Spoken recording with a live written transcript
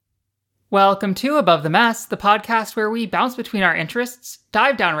Welcome to Above the Mess, the podcast where we bounce between our interests,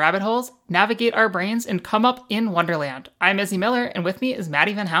 dive down rabbit holes, navigate our brains, and come up in Wonderland. I'm Izzy Miller, and with me is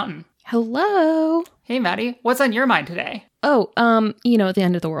Maddie Van Houten. Hello. Hey, Maddie. What's on your mind today? Oh, the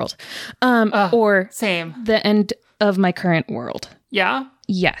end of the world. Or same. The end of my current world. Yeah?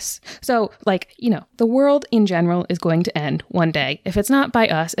 Yes. So, the world in general is going to end one day. If it's not by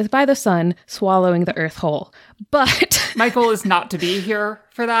us, it's by the sun swallowing the earth whole. But my goal is not to be here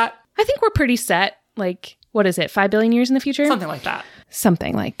for that. I think we're pretty set. What is it, 5 billion years in the future? Something like that.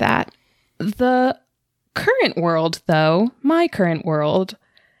 Something like that. The current world, though, my current world,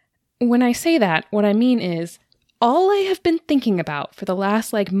 when I say that, what I mean is all I have been thinking about for the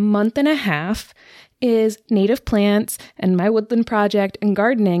last month and a half is native plants and my woodland project and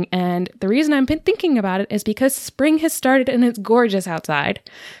gardening. And the reason I've been thinking about it is because spring has started and it's gorgeous outside.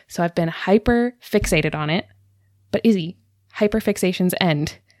 So I've been hyper fixated on it. But Izzy, hyperfixations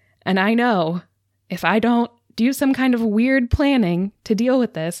end. And I know if I don't do some kind of weird planning to deal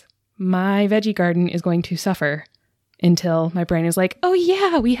with this, my veggie garden is going to suffer until my brain is like, oh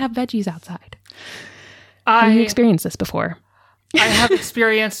yeah, we have veggies outside. Have you experienced this before? I have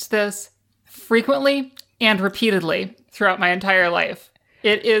experienced this frequently and repeatedly throughout my entire life.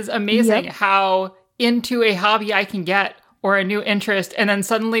 It is amazing how into a hobby I can get or a new interest, and then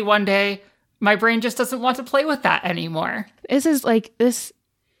suddenly one day my brain just doesn't want to play with that anymore. This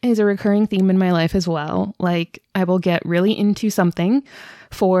is a recurring theme in my life as well. I will get really into something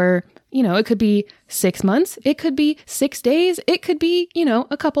for, it could be 6 months, it could be 6 days, it could be,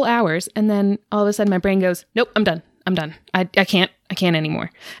 a couple hours. And then all of a sudden my brain goes, nope, I'm done. I can't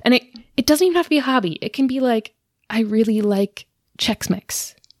anymore. And it doesn't even have to be a hobby. It can be I really like Chex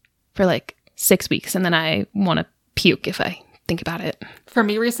Mix for 6 weeks. And then I want to puke if I think about it. For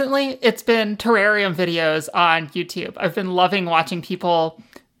me recently, it's been terrarium videos on YouTube. I've been loving watching people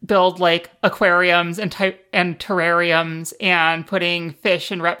build aquariums and terrariums and putting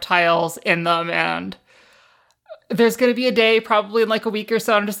fish and reptiles in them. And there's going to be a day probably in a week or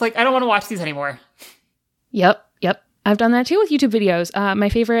so. I'm just I don't want to watch these anymore. Yep. I've done that too with YouTube videos. My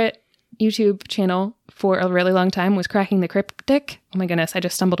favorite YouTube channel for a really long time was Cracking the Cryptic. Oh my goodness, I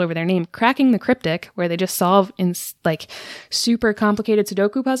just stumbled over their name. Cracking the Cryptic, where they just solve in super complicated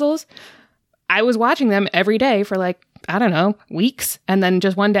Sudoku puzzles. I was watching them every day for weeks. And then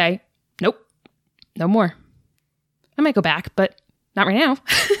just one day, nope, no more. I might go back, but not right now.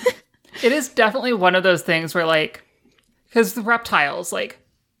 It is definitely one of those things where because the reptiles,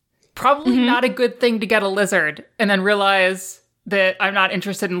 probably not a good thing to get a lizard and then realize that I'm not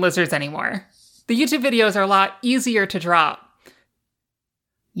interested in lizards anymore. The YouTube videos are a lot easier to drop.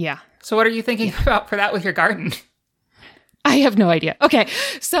 Yeah. So what are you thinking about for that with your garden? I have no idea. Okay,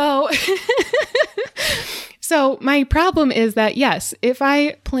 so my problem is that, yes, if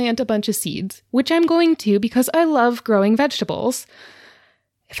I plant a bunch of seeds, which I'm going to because I love growing vegetables,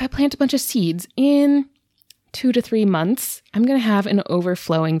 if I plant a bunch of seeds in 2 to 3 months, I'm going to have an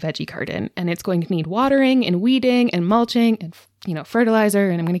overflowing veggie garden, and it's going to need watering and weeding and mulching and, fertilizer,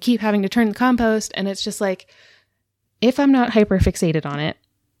 and I'm going to keep having to turn the compost, and it's just if I'm not hyper fixated on it,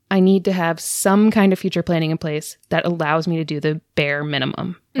 I need to have some kind of future planning in place that allows me to do the bare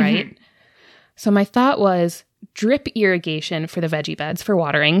minimum, right? Mm-hmm. So my thought was drip irrigation for the veggie beds for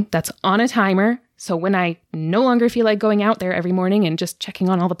watering. That's on a timer. So when I no longer feel like going out there every morning and just checking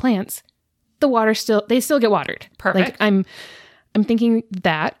on all the plants, they still get watered. Perfect. I'm thinking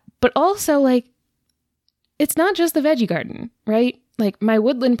that, but also it's not just the veggie garden, right? My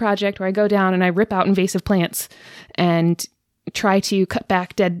woodland project where I go down and I rip out invasive plants and try to cut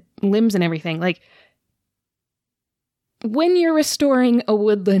back dead limbs and everything. When you're restoring a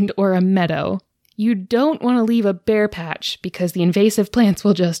woodland or a meadow, you don't want to leave a bare patch because the invasive plants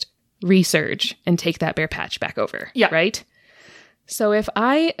will just resurge and take that bare patch back over. Yeah. Right? So if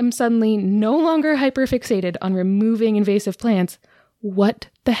I am suddenly no longer hyperfixated on removing invasive plants, what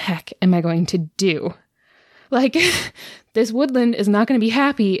the heck am I going to do? This woodland is not going to be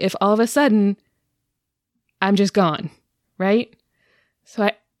happy if all of a sudden I'm just gone, right? So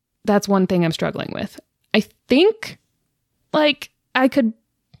that's one thing I'm struggling with. I think I could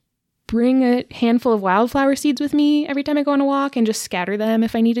bring a handful of wildflower seeds with me every time I go on a walk and just scatter them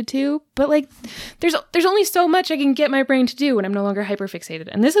if I needed to. But there's only so much I can get my brain to do when I'm no longer hyperfixated.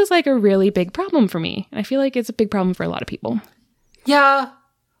 And this is a really big problem for me. And I feel like it's a big problem for a lot of people. Yeah.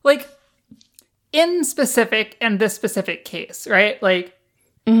 In specific and this specific case, right?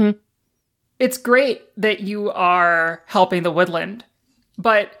 Mm-hmm. It's great that you are helping the woodland,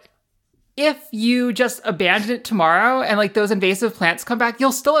 but if you just abandon it tomorrow and those invasive plants come back,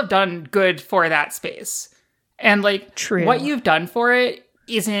 you'll still have done good for that space. And True. What you've done for it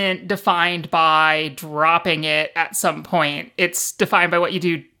isn't defined by dropping it at some point. It's defined by what you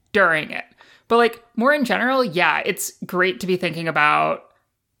do during it. But like more in general, yeah, it's great to be thinking about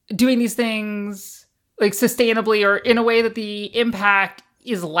doing these things like sustainably or in a way that the impact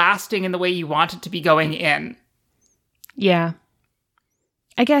is lasting in the way you want it to be going in. Yeah.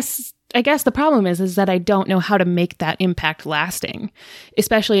 I guess the problem is that I don't know how to make that impact lasting,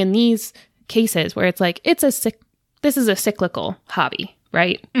 especially in these cases where it's like, this is a cyclical hobby,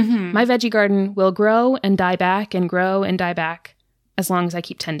 right? Mm-hmm. My veggie garden will grow and die back and grow and die back as long as I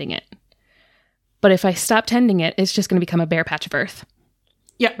keep tending it. But if I stop tending it, it's just going to become a bare patch of earth.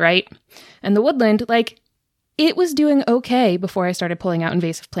 Yeah. Right? And the woodland, like, it was doing okay before I started pulling out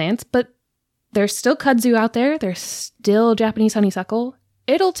invasive plants, but there's still kudzu out there. There's still Japanese honeysuckle.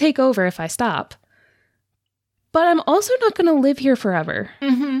 It'll take over if I stop. But I'm also not going to live here forever.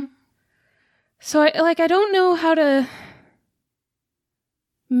 Mm-hmm. So I don't know how to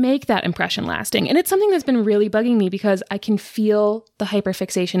make that impression lasting. And it's something that's been really bugging me because I can feel the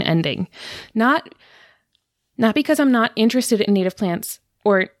hyperfixation ending. Not because I'm not interested in native plants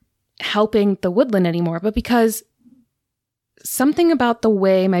or helping the woodland anymore, but because something about the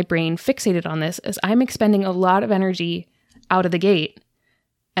way my brain fixated on this is I'm expending a lot of energy out of the gate,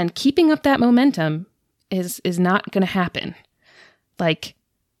 and keeping up that momentum is not going to happen. Like,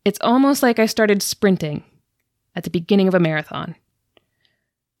 it's almost like I started sprinting at the beginning of a marathon.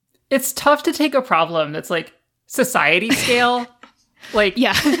 It's tough to take a problem that's like society scale. Like,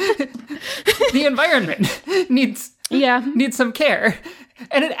 Yeah. the environment needs some care.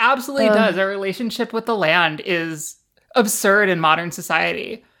 And it absolutely does. Our relationship with the land is absurd in modern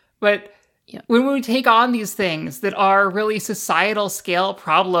society. But when we take on these things that are really societal scale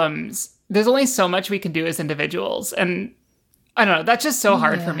problems, there's only so much we can do as individuals. And I don't know, that's just so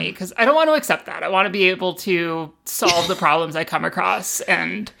hard for me because I don't want to accept that. I want to be able to solve the problems I come across,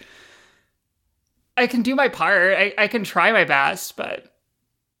 and I can do my part. I can try my best, but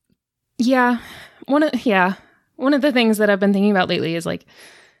one of the things that I've been thinking about lately is like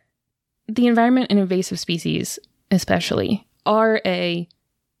the environment and invasive species especially are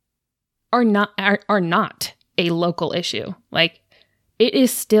not a local issue. Like, it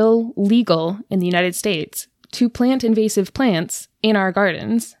is still legal in the United States to plant invasive plants in our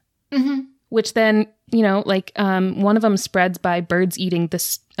gardens, which then, one of them spreads by birds eating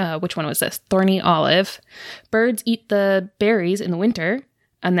this, which one was this? Thorny olive. Birds eat the berries in the winter,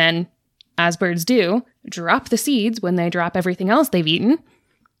 and then, as birds do, drop the seeds when they drop everything else they've eaten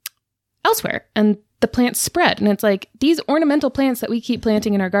elsewhere. And the plants spread. And it's like, these ornamental plants that we keep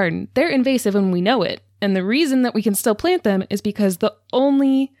planting in our garden, they're invasive and we know it. And the reason that we can still plant them is because the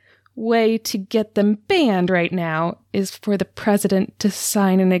only way to get them banned right now is for the president to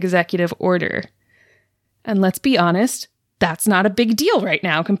sign an executive order. And let's be honest, that's not a big deal right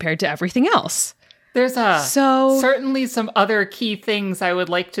now compared to everything else. There's certainly some other key things I would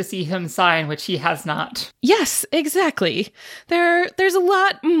like to see him sign, which he has not. Yes, exactly. There's a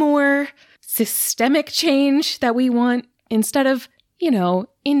lot more systemic change that we want instead of,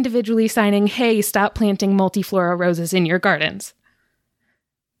 individually signing, hey, stop planting multiflora roses in your gardens.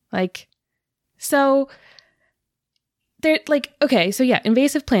 Invasive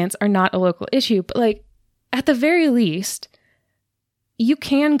plants are not a local issue, but at the very least, you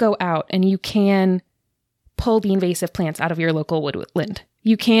can go out and you can pull the invasive plants out of your local woodland.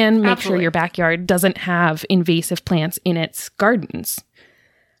 You can make sure your backyard doesn't have invasive plants in its gardens.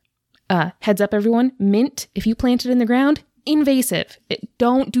 Heads up, everyone. Mint, if you plant it in the ground, invasive.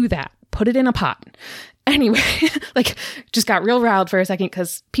 Don't do that. Put it in a pot. Anyway, just got real riled for a second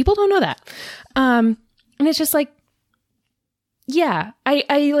because people don't know that. And it's just I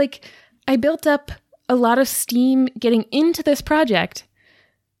built up a lot of steam getting into this project.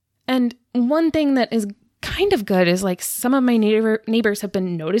 And one thing that is kind of good is some of my neighbors have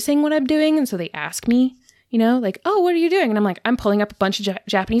been noticing what I'm doing. And so they ask me, oh, what are you doing? And I'm like, I'm pulling up a bunch of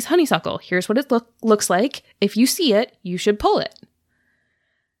Japanese honeysuckle. Here's what it looks like. If you see it, you should pull it.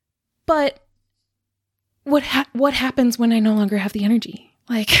 But what happens when I no longer have the energy?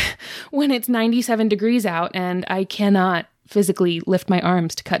 When it's 97 degrees out and I cannot physically lift my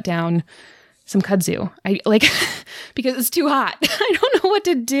arms to cut down some kudzu. Because it's too hot. I don't know what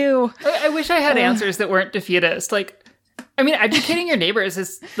to do. I wish I had answers that weren't defeatist. Educating your neighbors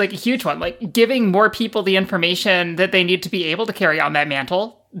is a huge one. Giving more people the information that they need to be able to carry on that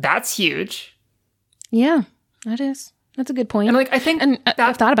mantle. That's huge. Yeah, that is. That's a good point. And I think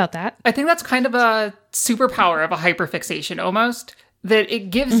I've thought about that. I think that's kind of a superpower of a hyperfixation almost, that it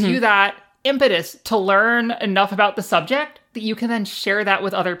gives you that impetus to learn enough about the subject that you can then share that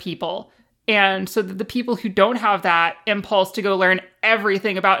with other people. And so that the people who don't have that impulse to go learn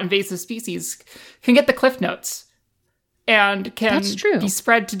everything about invasive species can get the Cliff Notes and can That's true. be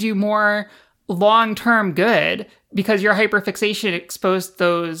spread to do more long-term good because your hyperfixation exposed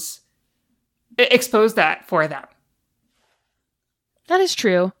that for them. That is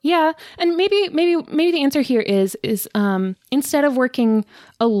true. Yeah. And maybe the answer here is instead of working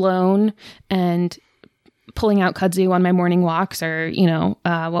alone and pulling out kudzu on my morning walks or,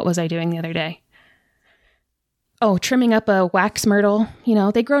 what was I doing the other day? Oh, trimming up a wax myrtle.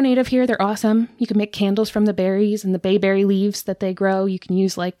 They grow native here. They're awesome. You can make candles from the berries and the bayberry leaves that they grow. You can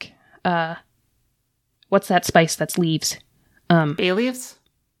use what's that spice that's leaves? Bay leaves?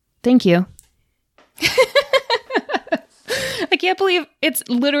 Thank you. I can't believe it's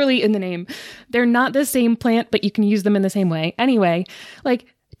literally in the name. They're not the same plant, but you can use them in the same way. Anyway,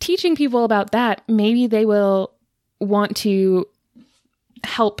 teaching people about that, maybe they will want to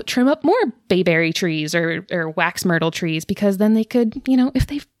help trim up more bayberry trees or wax myrtle trees, because then they could, if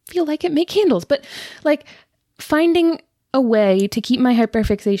they feel like it, make candles. But finding a way to keep my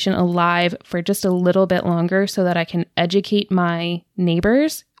hyperfixation alive for just a little bit longer so that I can educate my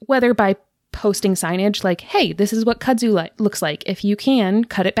neighbors, whether by posting signage like, hey, this is what kudzu looks like. If you can,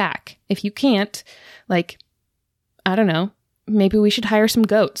 cut it back. If you can't, I don't know, maybe we should hire some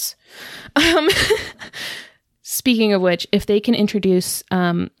goats. Speaking of which, if they can introduce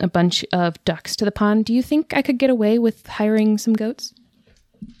a bunch of ducks to the pond, do you think I could get away with hiring some goats?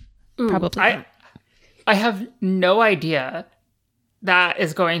 Ooh, Probably not. I have no idea. That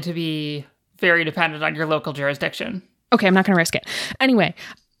is going to be very dependent on your local jurisdiction. Okay, I'm not going to risk it. Anyway,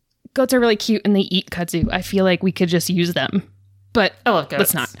 goats are really cute and they eat kudzu. I feel like we could just use them. But I love goats.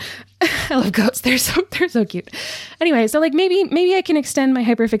 Let's not. I love goats. They're so cute. Anyway, so maybe I can extend my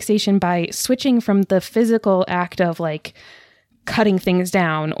hyperfixation by switching from the physical act of cutting things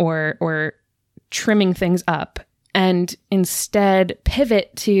down or trimming things up, and instead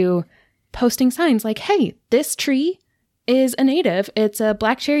pivot to posting signs like, hey, this tree is a native. It's a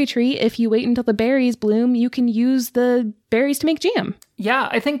black cherry tree. If you wait until the berries bloom, you can use the berries to make jam. Yeah,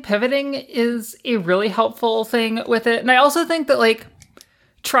 I think pivoting is a really helpful thing with it. And I also think that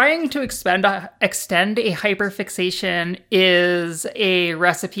trying to extend a hyperfixation is a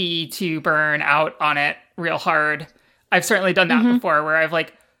recipe to burn out on it real hard. I've certainly done that before, where I've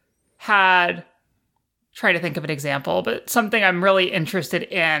try to think of an example, but something I'm really interested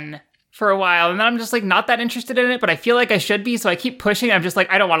in for a while, and then I'm just not that interested in it, but I feel like I should be, so I keep pushing. I'm just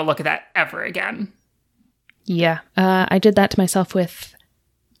I don't want to look at that ever again. Yeah, I did that to myself with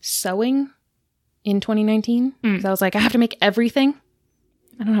sewing in 2019. So I was I have to make everything.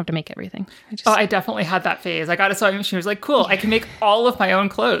 I don't have to make everything. I definitely had that phase. I got a sewing machine. I was cool, I can make all of my own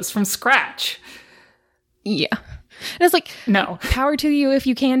clothes from scratch. Yeah. And it's no. Power to you if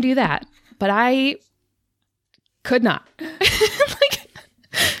you can do that. But I could not.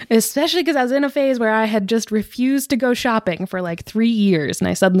 Especially because I was in a phase where I had just refused to go shopping for 3 years and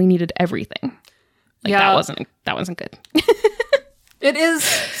I suddenly needed everything. That wasn't good. It is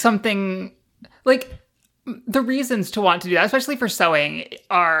something the reasons to want to do that, especially for sewing,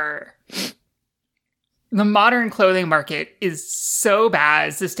 are the modern clothing market is so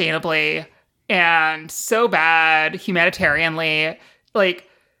bad sustainably and so bad humanitarianly.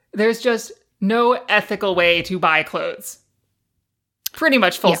 There's just no ethical way to buy clothes. Pretty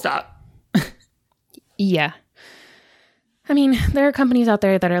much full stop. Yeah. I mean, there are companies out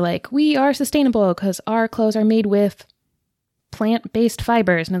there that are we are sustainable because our clothes are made with plant-based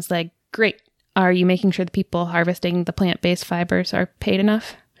fibers. And it's great. Are you making sure the people harvesting the plant-based fibers are paid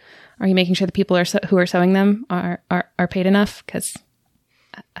enough? Are you making sure the people who are sewing them are paid enough? Because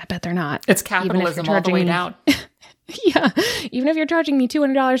I bet they're not. It's capitalism all the way down. Yeah. Even if you're charging me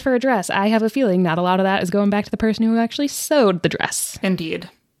 $200 for a dress, I have a feeling not a lot of that is going back to the person who actually sewed the dress. Indeed.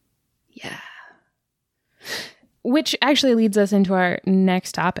 Yeah. Which actually leads us into our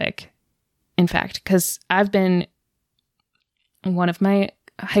next topic, in fact, because I've been one of my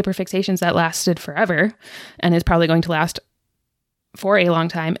hyperfixations that lasted forever and is probably going to last for a long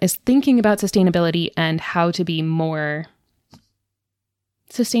time is thinking about sustainability and how to be more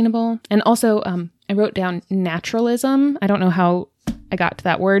sustainable. And also, I wrote down naturalism. I don't know how I got to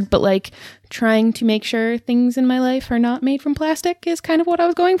that word, but trying to make sure things in my life are not made from plastic is kind of what I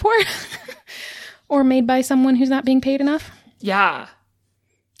was going for. Or made by someone who's not being paid enough. Yeah.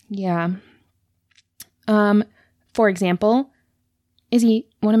 Yeah. For example, Izzy,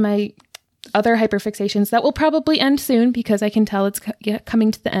 one of my other hyperfixations that will probably end soon because I can tell it's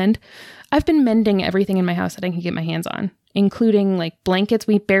coming to the end. I've been mending everything in my house that I can get my hands on, including blankets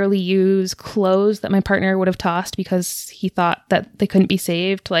we barely use, clothes that my partner would have tossed because he thought that they couldn't be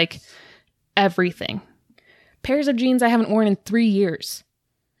saved. everything. Pairs of jeans I haven't worn in 3 years.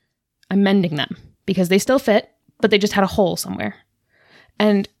 I'm mending them because they still fit, but they just had a hole somewhere.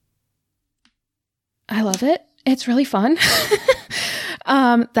 And I love it. It's really fun.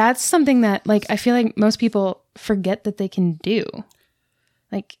 That's something that, like, I feel like most people forget that they can do.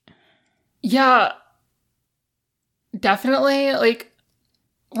 Like, yeah, definitely. Like,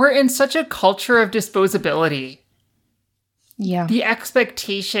 we're in such a culture of disposability. yeah. The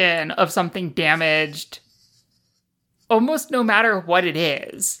expectation of something damaged, almost no matter what it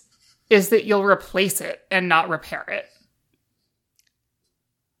is that you'll replace it and not repair it.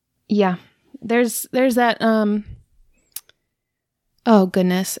 Yeah. There's that, oh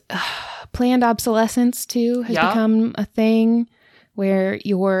goodness. Planned obsolescence too has become a thing where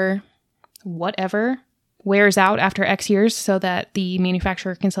your whatever wears out after X years so that the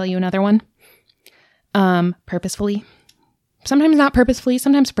manufacturer can sell you another one. Purposefully. Sometimes not purposefully,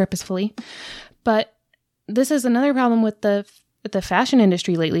 sometimes purposefully. But this is another problem with the fashion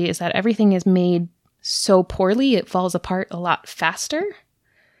industry lately, is that everything is made so poorly, it falls apart a lot faster.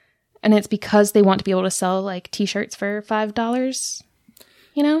 And it's because they want to be able to sell like t-shirts for $5,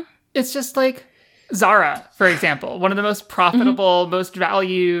 you know? It's just like Zara, for example, one of the most profitable, most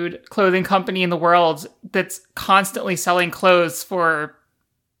valued clothing company in the world that's constantly selling clothes for,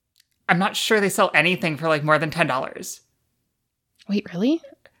 I'm not sure they sell anything for like more than $10. Wait, really?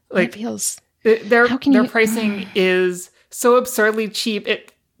 Like, it feels... Their pricing is so absurdly cheap,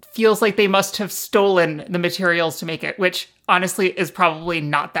 it feels like they must have stolen the materials to make it, which honestly is probably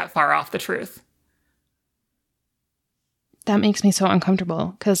not that far off the truth. That makes me so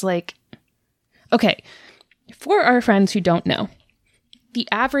uncomfortable because, like, okay, for our friends who don't know, the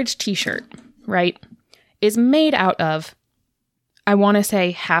average t-shirt, right, is made out of, I want to say,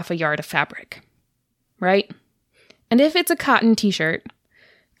 half a yard of fabric, right? And if it's a cotton t-shirt,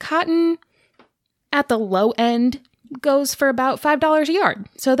 cotton at the low end goes for about $5 a yard.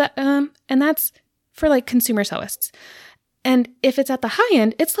 So that, and that's for like consumer sewists. And if it's at the high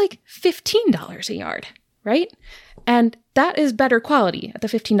end, it's like $15 a yard, right? And that is better quality at the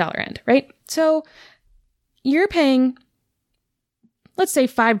 $15 end, right? So you're paying, let's say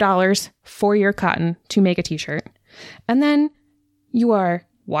 $5 for your cotton to make a t-shirt. And then you are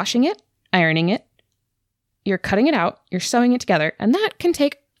washing it, ironing it, you're cutting it out, you're sewing it together. And that can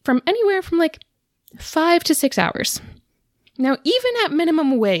take from anywhere from like 5 to 6 hours. Now, even at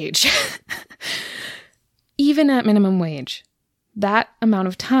minimum wage, that amount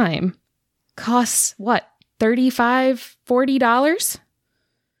of time costs what? $35, $40?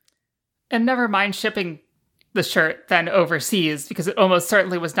 And never mind shipping the shirt then overseas, because it almost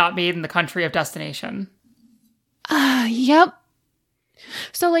certainly was not made in the country of destination. Yep.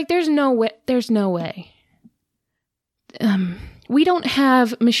 So like there's no way. We don't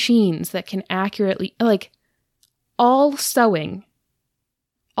have machines that can accurately, like, all sewing,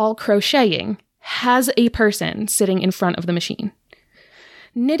 all crocheting has a person sitting in front of the machine.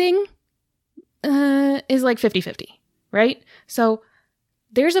 Knitting is like 50-50, right? So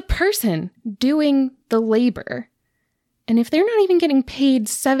there's a person doing the labor. And if they're not even getting paid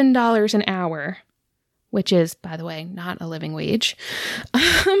 $7 an hour, which is, by the way, not a living wage,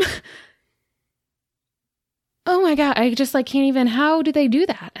 oh my God, I just like can't even, how do they do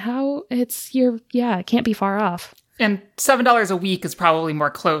that? It can't be far off. And $7 a week is probably more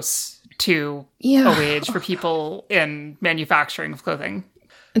close to a wage for people in manufacturing of clothing.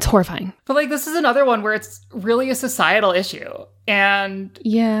 It's horrifying. But like, this is another one where it's really a societal issue. And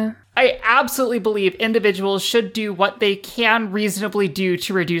yeah, I absolutely believe individuals should do what they can reasonably do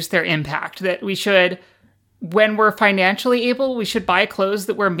to reduce their impact. That we should, when we're financially able, we should buy clothes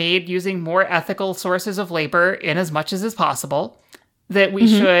that were made using more ethical sources of labor in as much as is possible. That we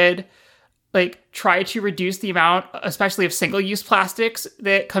should like try to reduce the amount, especially of single-use plastics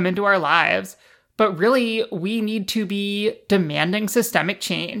that come into our lives. But really, we need to be demanding systemic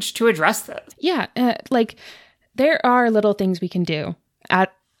change to address this. Yeah, like there are little things we can do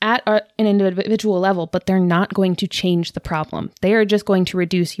at an individual level, but they're not going to change the problem. They are just going to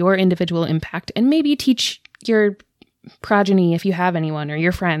reduce your individual impact and maybe teach your progeny, if you have anyone, or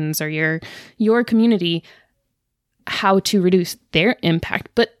your friends, or your community, how to reduce their impact.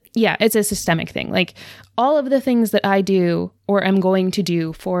 But yeah, it's a systemic thing. Like all of the things that I do or am going to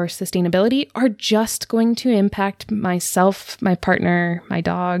do for sustainability are just going to impact myself, my partner, my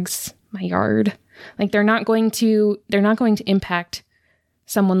dogs, my yard. Like they're not going to impact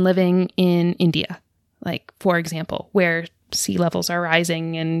someone living in India, like for example, where sea levels are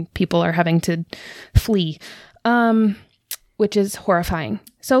rising and people are having to flee, which is horrifying.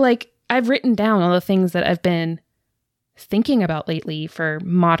 So like I've written down all the things that I've been thinking about lately for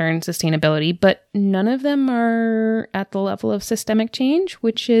modern sustainability, but none of them are at the level of systemic change,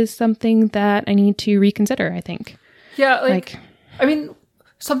 which is something that I need to reconsider, I think. Yeah, I mean,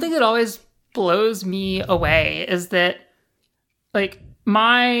 something that always blows me away is that, like,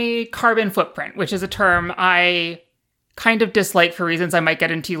 my carbon footprint, which is a term I kind of dislike for reasons I might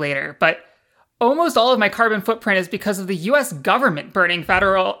get into later, but almost all of my carbon footprint is because of the US government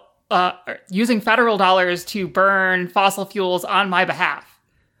using federal dollars to burn fossil fuels on my behalf,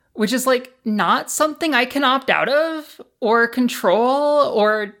 which is like not something I can opt out of or control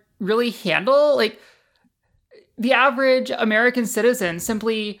or really handle. Like, the average American citizen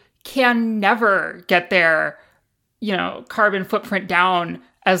simply can never get their, carbon footprint down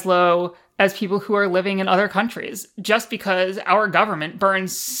as low as people who are living in other countries, just because our government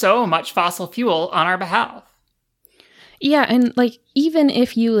burns so much fossil fuel on our behalf. Yeah, and like, even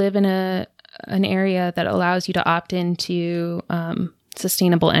if you live in an area that allows you to opt into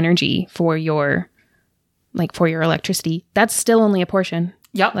sustainable energy for your electricity, that's still only a portion.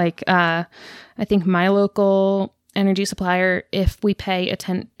 Yep. Like, I think my local energy supplier, if we pay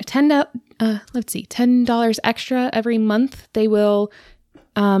 $10 extra every month, they will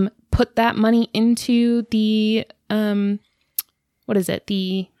put that money into the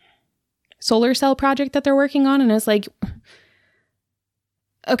the solar cell project that they're working on. And it's like,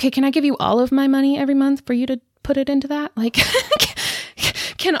 okay, can I give you all of my money every month for you to put it into that? Like,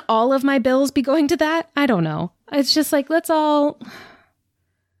 can all of my bills be going to that? I don't know. It's just like, let's all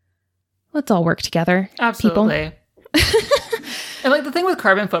work together. Absolutely. And like, the thing with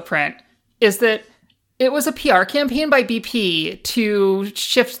carbon footprint is that it was a PR campaign by BP to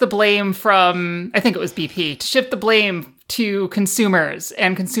shift the blame from, I think it was BP, to shift the blame to consumers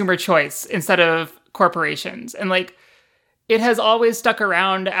and consumer choice instead of corporations. And like, it has always stuck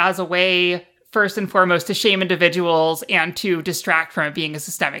around as a way, first and foremost, to shame individuals and to distract from it being a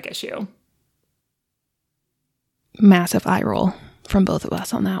systemic issue. Massive eye roll from both of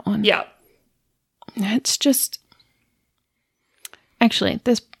us on that one. Yeah. It's just... Actually,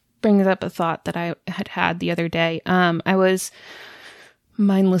 this brings up a thought that I had the other day. I was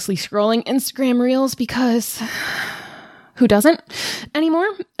mindlessly scrolling Instagram Reels because who doesn't anymore?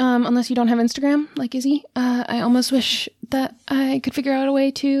 Unless you don't have Instagram, like Izzy. I almost wish that I could figure out a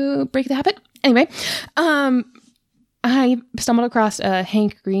way to break the habit. Anyway, I stumbled across a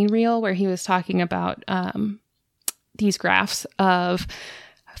Hank Green reel where he was talking about these graphs of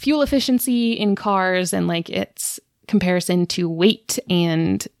fuel efficiency in cars and like its comparison to weight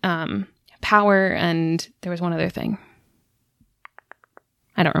and power, and there was one other thing.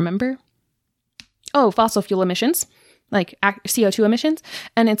 I don't remember. Oh, fossil fuel emissions, like CO2 emissions.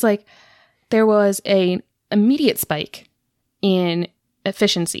 And it's like there was a immediate spike in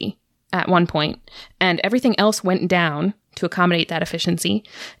efficiency at one point, and everything else went down to accommodate that efficiency.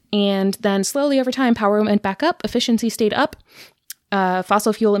 And then slowly over time, power went back up, efficiency stayed up,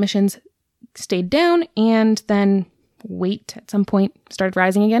 fossil fuel emissions stayed down, and then weight at some point started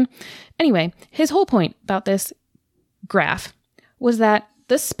rising again. Anyway, his whole point about this graph was that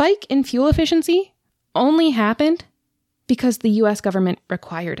the spike in fuel efficiency only happened because the US government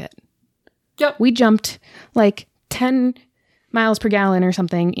required it. Yep. We jumped like 10 miles per gallon or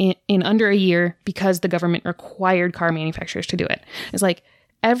something in under a year because the government required car manufacturers to do it. It's like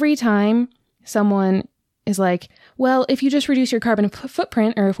every time someone is like, well, if you just reduce your carbon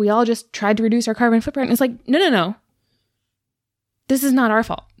footprint, or if we all just tried to reduce our carbon footprint, it's like, no. This is not our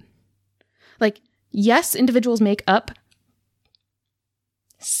fault. Like, yes, individuals make up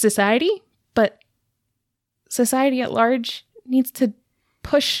society, but society at large needs to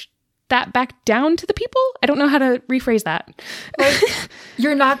push that back down to the people. I don't know how to rephrase that. Like,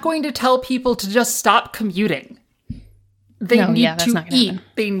 you're not going to tell people to just stop commuting. They need to eat.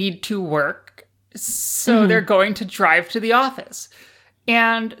 They need to work. So they're going to drive to the office.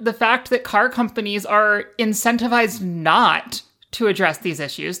 And the fact that car companies are incentivized not to address these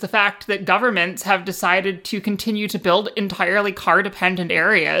issues, the fact that governments have decided to continue to build entirely car-dependent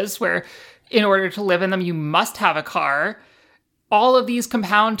areas where, in order to live in them, you must have a car, all of these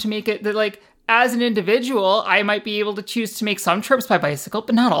compound to make it that, like, as an individual, I might be able to choose to make some trips by bicycle,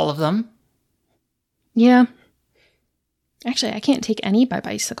 but not all of them. Yeah. Actually, I can't take any by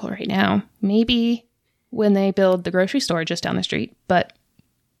bicycle right now. Maybe when they build the grocery store just down the street, but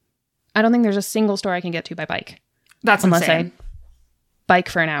I don't think there's a single store I can get to by bike. That's unless insane. I bike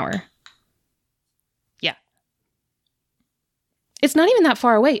for an hour. Yeah. It's not even that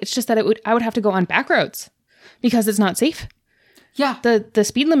far away. It's just that I would have to go on back roads because it's not safe. Yeah. The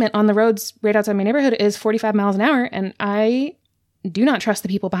speed limit on the roads right outside my neighborhood is 45 miles an hour, and I do not trust the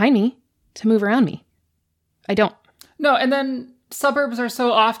people behind me to move around me. I don't. No, and then suburbs are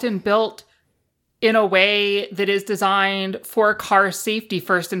so often built in a way that is designed for car safety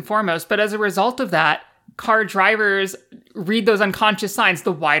first and foremost. But as a result of that, car drivers read those unconscious signs,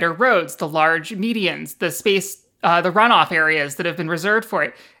 the wider roads, the large medians, the space, the runoff areas that have been reserved for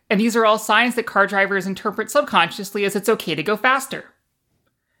it. And these are all signs that car drivers interpret subconsciously as it's okay to go faster.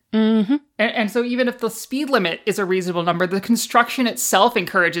 Mm-hmm. And so even if the speed limit is a reasonable number, the construction itself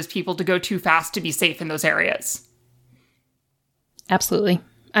encourages people to go too fast to be safe in those areas. Absolutely.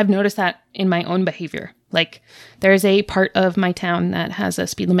 I've noticed that in my own behavior. Like, there's a part of my town that has a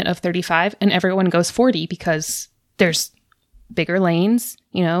speed limit of 35 and everyone goes 40 because there's bigger lanes,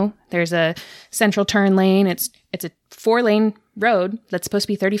 you know, there's a central turn lane. It's a 4-lane road that's supposed to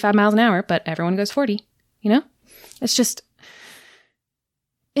be 35 miles an hour, but everyone goes 40, you know? It's just,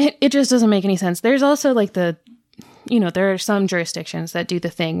 it just doesn't make any sense. There's also like there are some jurisdictions that do the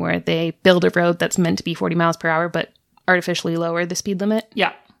thing where they build a road that's meant to be 40 miles per hour, but artificially lower the speed limit.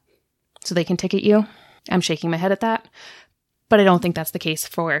 Yeah. So they can ticket you. I'm shaking my head at that. But I don't think that's the case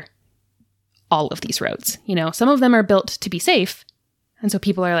for all of these roads. You know, some of them are built to be safe. And so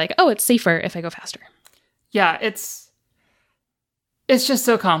people are like, oh, it's safer if I go faster. Yeah, it's just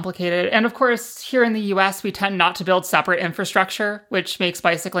so complicated. And of course, here in the US, we tend not to build separate infrastructure, which makes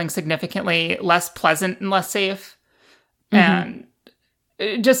bicycling significantly less pleasant and less safe. Mm-hmm.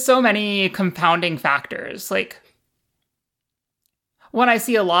 And just so many compounding factors. Like, what I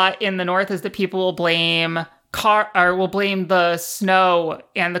see a lot in the North is that people will blame the snow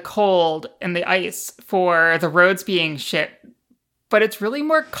and the cold and the ice for the roads being shit. But it's really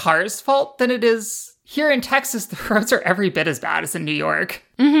more cars' fault than it is. Here in Texas, the roads are every bit as bad as in New York.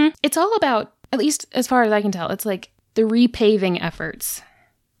 Mm-hmm. It's all about, at least as far as I can tell, it's like the repaving efforts.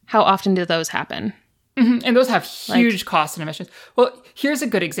 How often do those happen? Mm-hmm. And those have huge costs and emissions. Well, here's a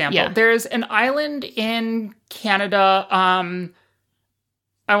good example. Yeah. There's an island in Canada,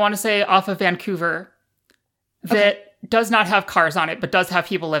 I want to say off of Vancouver, that does not have cars on it, but does have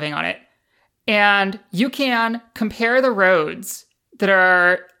people living on it. And you can compare the roads that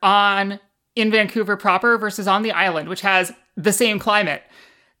are in Vancouver proper versus on the island, which has the same climate.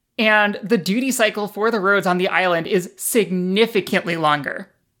 And the duty cycle for the roads on the island is significantly longer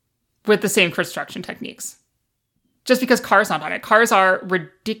with the same construction techniques. Just because cars aren't on it. Cars are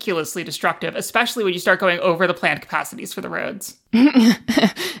ridiculously destructive, especially when you start going over the planned capacities for the roads.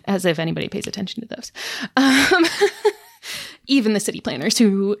 As if anybody pays attention to those. Even the city planners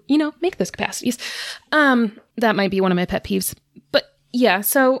who, make those capacities. That might be one of my pet peeves. But yeah,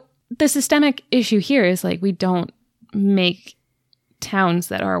 so the systemic issue here is like we don't make towns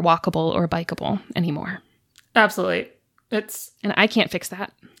that are walkable or bikeable anymore. Absolutely. And I can't fix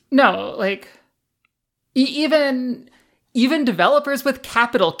that. No, like... Even developers with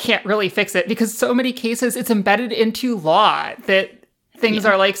capital can't really fix it because so many cases it's embedded into law that things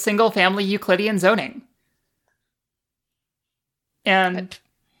are like single-family Euclidean zoning. And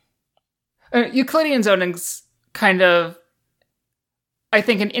Euclidean zoning's kind of, I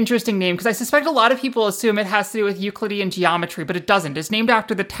think, an interesting name because I suspect a lot of people assume it has to do with Euclidean geometry, but it doesn't. It's named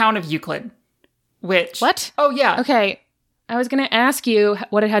after the town of Euclid, which... What? Oh, yeah. Okay. I was going to ask you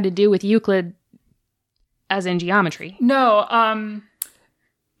what it had to do with Euclid as in geometry. No,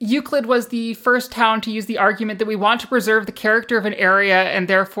 Euclid was the first town to use the argument that we want to preserve the character of an area and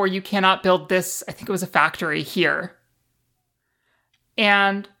therefore you cannot build this, I think it was a factory here.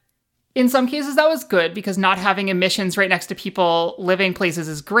 And in some cases that was good because not having emissions right next to people living places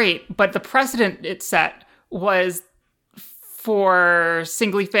is great, but the precedent it set was for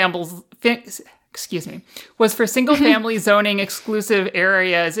single-family zoning exclusive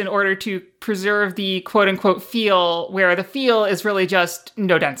areas in order to preserve the quote-unquote feel, where the feel is really just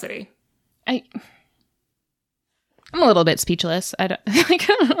no density. I'm a little bit speechless. I don't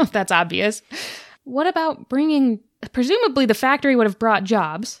know if that's obvious. What about presumably the factory would have brought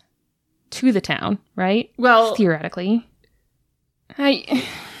jobs to the town, right? Well, theoretically.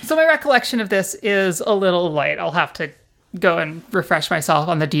 So my recollection of this is a little light. I'll have to go and refresh myself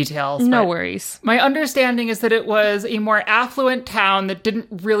on the details. No worries. My understanding is that it was a more affluent town that didn't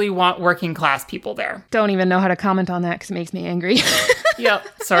really want working class people there. Don't even know how to comment on that because it makes me angry. Yep,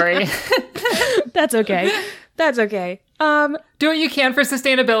 sorry. That's okay. That's okay. Do what you can for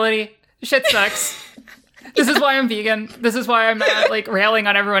sustainability. Shit sucks. This is why I'm vegan. This is why I'm not railing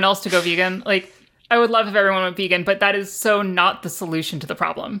on everyone else to go vegan. I would love if everyone went vegan, but that is so not the solution to the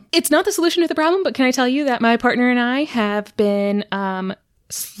problem. It's not the solution to the problem, but can I tell you that my partner and I have been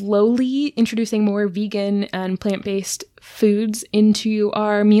slowly introducing more vegan and plant-based foods into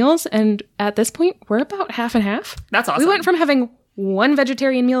our meals. And at this point, we're about half and half. That's awesome. We went from having one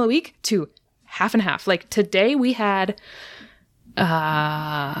vegetarian meal a week to half and half. Like today we had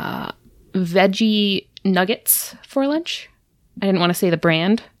veggie nuggets for lunch. I didn't want to say the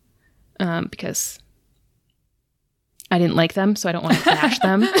brand because I didn't like them, so I don't want to bash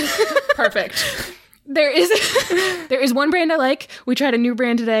them. Perfect. There is one brand I like. We tried a new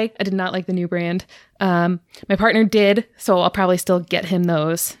brand today. I did not like the new brand. My partner did, so I'll probably still get him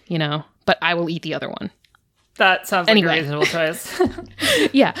those, but I will eat the other one. That sounds like a reasonable choice.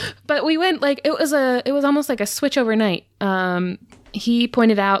 Yeah, but we went it was almost like a switch overnight. He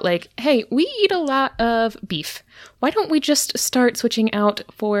pointed out hey, we eat a lot of beef. Why don't we just start switching out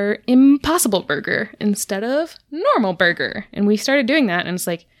for Impossible Burger instead of normal burger? And we started doing that, and it's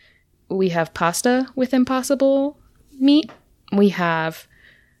we have pasta with Impossible meat. We have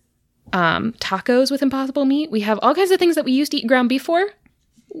tacos with Impossible meat. We have all kinds of things that we used to eat ground beef for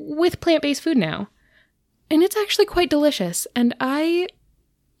with plant-based food now. And it's actually quite delicious. And I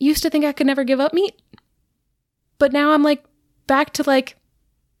used to think I could never give up meat. But now I'm back to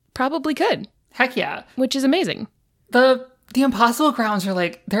probably could. Heck yeah. Which is amazing. The Impossible grounds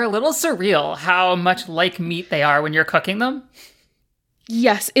are they're a little surreal how much like meat they are when you're cooking them.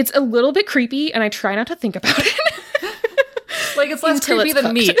 Yes, it's a little bit creepy, and I try not to think about it. It's less creepy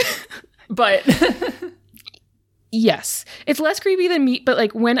than meat, but... Yes, it's less creepy than meat,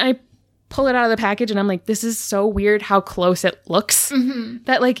 but when I pull it out of the package and I'm this is so weird how close it looks,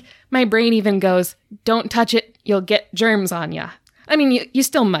 that my brain even goes, don't touch it, you'll get germs on ya. I mean, you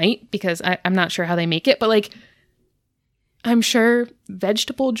still might, because I'm not sure how they make it, but I'm sure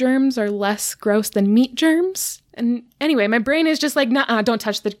vegetable germs are less gross than meat germs. And anyway, my brain is just nah, don't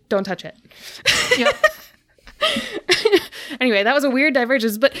touch it. Yep. Anyway, that was a weird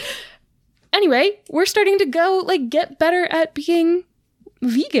divergence, but anyway, we're starting to go get better at being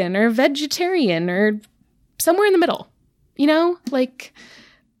vegan or vegetarian or somewhere in the middle. We're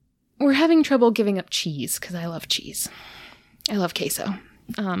having trouble giving up cheese because I love cheese. I love queso.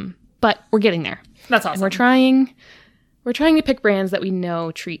 But we're getting there. That's awesome. And we're trying to pick brands that we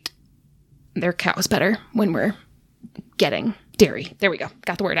know treat their cows better when we're getting dairy. There we go.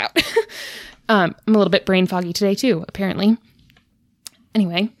 Got the word out. I'm a little bit brain foggy today too, apparently.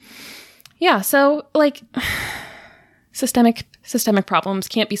 Anyway. Yeah, so systemic problems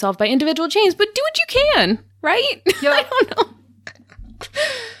can't be solved by individual change, but do what you can, right? Yep. I don't know.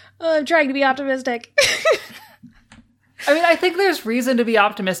 I'm trying to be optimistic. I mean, I think there's reason to be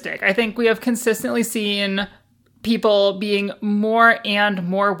optimistic. I think we have consistently seen people being more and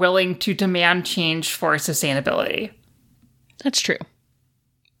more willing to demand change for sustainability. That's true.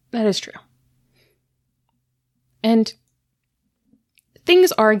 That is true. And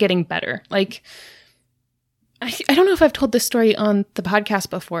things are getting better. I don't know if I've told this story on the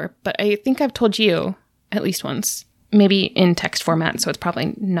podcast before, but I think I've told you at least once, maybe in text format, so it's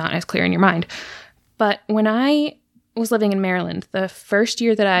probably not as clear in your mind. But when I was living in Maryland, the first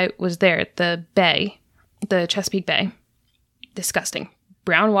year that I was there, the bay, the Chesapeake Bay, disgusting.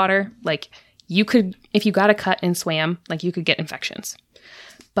 Brown water, you could, if you got a cut and swam, you could get infections.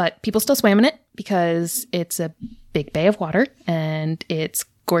 But people still swam in it because it's a big bay of water and it's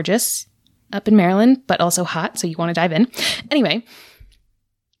gorgeous up in Maryland, but also hot, so you want to dive in. Anyway,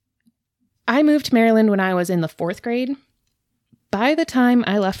 I moved to Maryland when I was in the 4th grade. By the time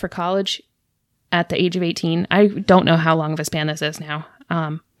I left for college at the age of 18, I don't know how long of a span this is now.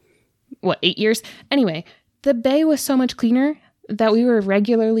 8 years? Anyway, the bay was so much cleaner that we were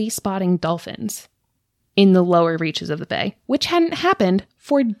regularly spotting dolphins in the lower reaches of the bay, which hadn't happened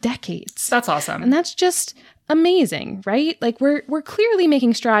for decades. That's awesome. And that's just amazing, right? We're clearly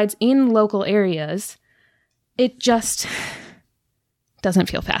making strides in local areas. It just doesn't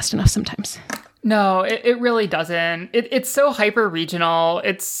feel fast enough sometimes. No, it really doesn't. It's so hyper regional.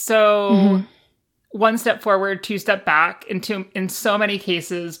 It's so one step forward, 2 step back in so many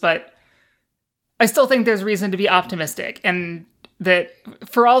cases, but I still think there's reason to be optimistic, and that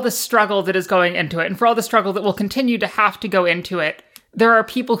for all the struggle that is going into it, and for all the struggle that will continue to have to go into it, there are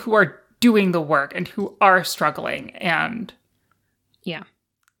people who are doing the work and who are struggling. And yeah.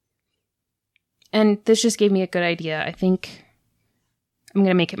 And this just gave me a good idea. I think I'm going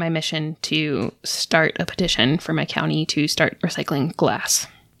to make it my mission to start a petition for my county to start recycling glass.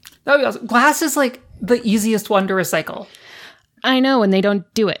 That would be awesome. Glass is the easiest one to recycle. I know, and they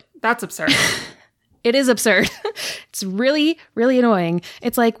don't do it. That's absurd. It is absurd. It's really, really annoying.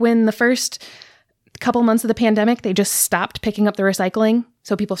 It's when the first couple months of the pandemic, they just stopped picking up the recycling.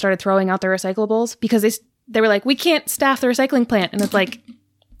 So people started throwing out their recyclables because they were we can't staff the recycling plant. And it's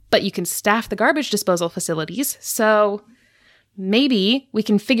but you can staff the garbage disposal facilities. So maybe we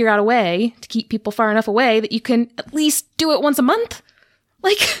can figure out a way to keep people far enough away that you can at least do it once a month.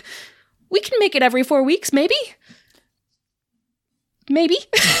 We can make it every 4 weeks, maybe. Maybe.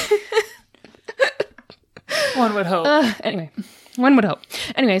 One would hope. Anyway, one would hope.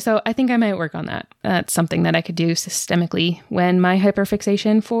 Anyway, so I think I might work on that. That's something that I could do systemically when my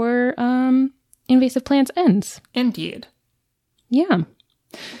hyperfixation for invasive plants ends. Indeed. Yeah.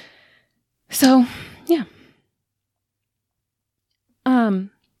 So, yeah. I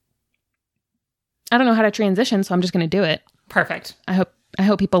don't know how to transition, so I'm just going to do it. Perfect. I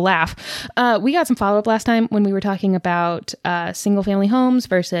hope people laugh. We got some follow-up last time when we were talking about single-family homes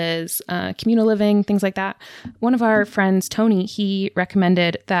versus communal living, things like that. One of our friends, Tony, he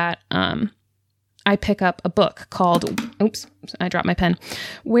recommended that I pick up a book called, oops, I dropped my pen,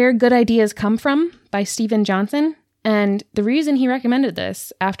 Where Good Ideas Come From by Steven Johnson. And the reason he recommended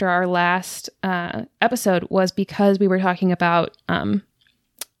this after our last episode was because we were talking about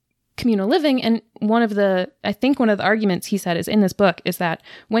communal living. And one of the arguments he said is in this book is that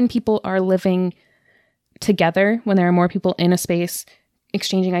when people are living together, when there are more people in a space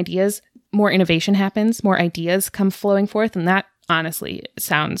exchanging ideas, more innovation happens, more ideas come flowing forth. And that honestly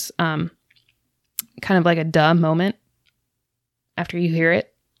sounds kind of like a duh moment after you hear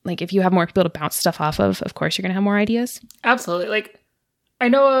it. Like if you have more people to bounce stuff off of course you're going to have more ideas. Absolutely. Like I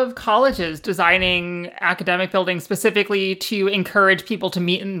know of colleges designing academic buildings specifically to encourage people to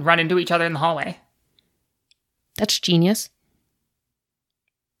meet and run into each other in the hallway. That's genius.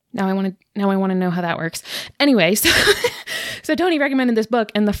 Now I want to know how that works. Anyway, so Tony recommended this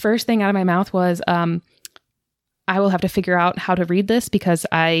book, and the first thing out of my mouth was, I will have to figure out how to read this because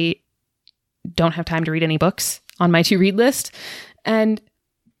I don't have time to read any books on my to-read list. And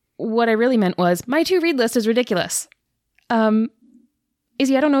what I really meant was, my to-read list is ridiculous.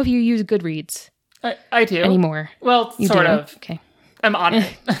 Izzy, I don't know if you use Goodreads. I do. Anymore. Well, you sort do? of. Okay. I'm on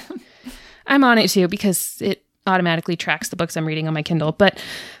it. I'm on it too because it automatically tracks the books I'm reading on my Kindle. But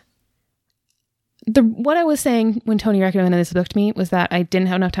what I was saying when Tony recommended this book to me was that I didn't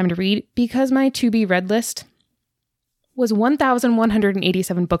have enough time to read because my to-be read list was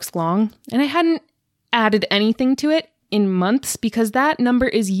 1,187 books long, and I hadn't added anything to it in months because that number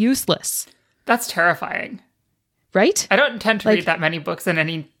is useless. That's terrifying. Right? I don't intend to read that many books in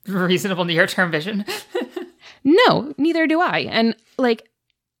any reasonable near-term vision. No, neither do I. And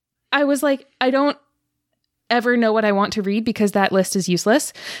I was like, I don't ever know what I want to read because that list is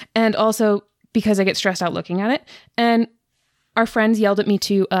useless. And also because I get stressed out looking at it. And our friends yelled at me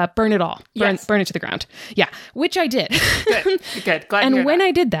to burn it all. Burn it to the ground. Yeah, which I did. Good. Glad and to hear when that.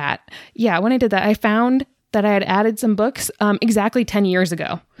 I did that, I found that I had added some books exactly 10 years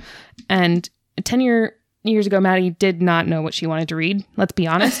ago. And 10 years ago, Maddie did not know what she wanted to read. Let's be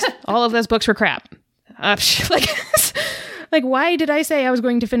honest. All of those books were crap. Why did I say I was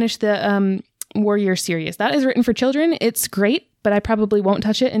going to finish the Warrior series? That is written for children. It's great, but I probably won't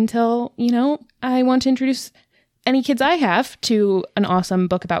touch it until, I want to introduce any kids I have to an awesome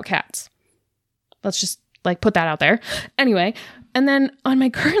book about cats. Let's just put that out there. Anyway, and then on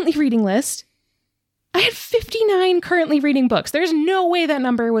my currently reading list, I had 59 currently reading books. There's no way that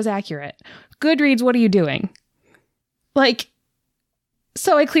number was accurate. Goodreads, what are you doing?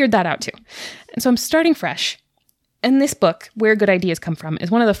 So I cleared that out too. And so I'm starting fresh. And this book, Where Good Ideas Come From, is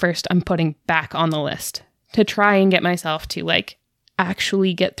one of the first I'm putting back on the list to try and get myself to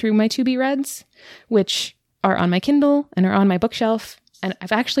actually get through my to-be reads, which are on my Kindle and are on my bookshelf. And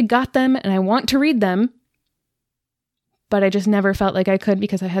I've actually got them and I want to read them. But I just never felt like I could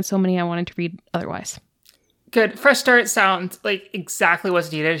because I had so many I wanted to read otherwise. Good. Fresh start sounds like exactly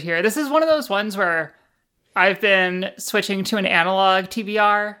what's needed here. This is one of those ones where I've been switching to an analog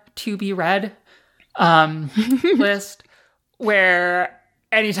TBR, to be read list, where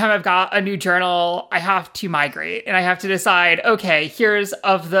anytime I've got a new journal, I have to migrate and I have to decide, okay, here's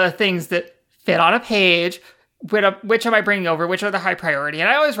of the things that fit on a page, which am I bringing over, which are the high priority. And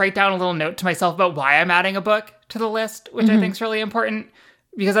I always write down a little note to myself about why I'm adding a book to the list, which I think is really important.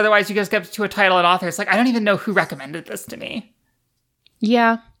 Because otherwise you just get to a title and author. It's I don't even know who recommended this to me.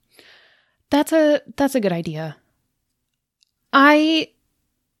 Yeah, that's a good idea. I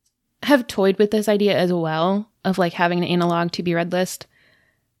have toyed with this idea as well of having an analog to be read list.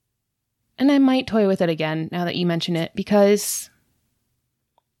 And I might toy with it again now that you mention it, because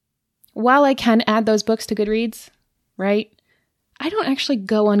while I can add those books to Goodreads, right? I don't actually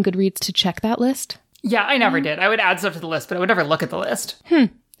go on Goodreads to check that list. Yeah, I never did. I would add stuff to the list, but I would never look at the list.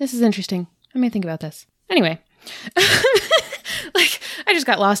 This is interesting. I may think about this. Anyway, I just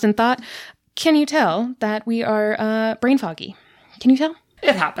got lost in thought. Can you tell that we are brain foggy? Can you tell?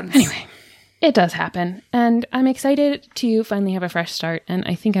 It happens. Anyway, it does happen. And I'm excited to finally have a fresh start. And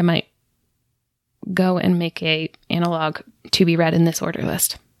I think I might go and make a analog to be read in this order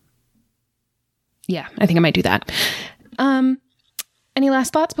list. Yeah, I think I might do that. Any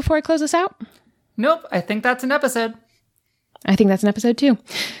last thoughts before I close this out? Nope, I think that's an episode. I think that's an episode too.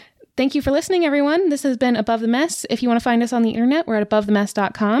 Thank you for listening, everyone. This has been Above the Mess. If you want to find us on the internet, we're at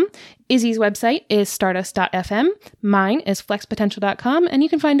abovethemess.com. Izzy's website is stardust.fm. Mine is flexpotential.com. And you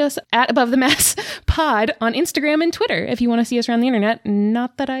can find us at Above the Mess Pod on Instagram and Twitter if you want to see us around the internet.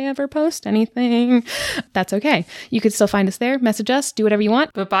 Not that I ever post anything. That's okay. You could still find us there, message us, do whatever you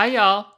want. But bye, y'all.